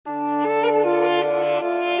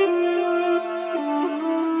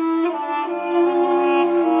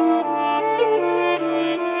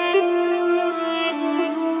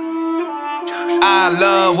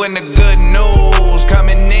love when the good news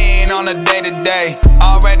coming in on a day-to-day.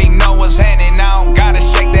 Already know what's happening, I don't gotta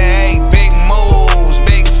shake the hay. Big moves,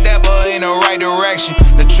 big stepper in the right direction.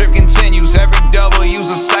 The trip continues, every W's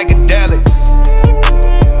a psychedelic.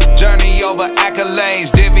 Journey over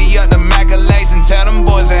accolades, divvy up the accolades and tell them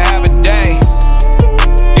boys to have a day.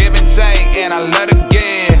 Give and take, and I love to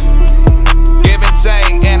give. Give and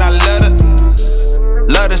take, and I love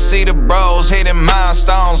to see the bros hitting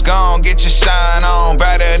milestones. Gon' get your shine on,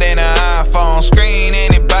 brighter than an iPhone. Screen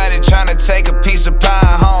anybody tryna take a piece of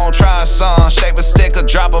pie home. Try a song, shape a stick or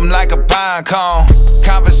drop them like a pine cone.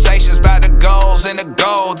 Conversations about the goals and the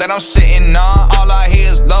gold that I'm sitting on. All I hear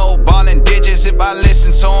is low ballin' digits if I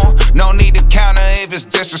listen to them. No need to counter if it's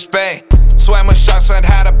disrespect. Swam with sharks on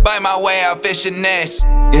how to bite my way out fishing nets.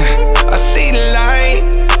 Yeah, I see the light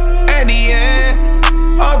at the end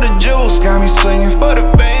of the juice, got me swinging for the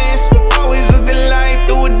fans. Always looking life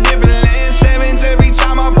through a different lens. Sevens every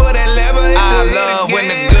time I put that lever. I love when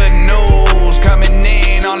the good news coming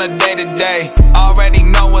in on a day-to-day.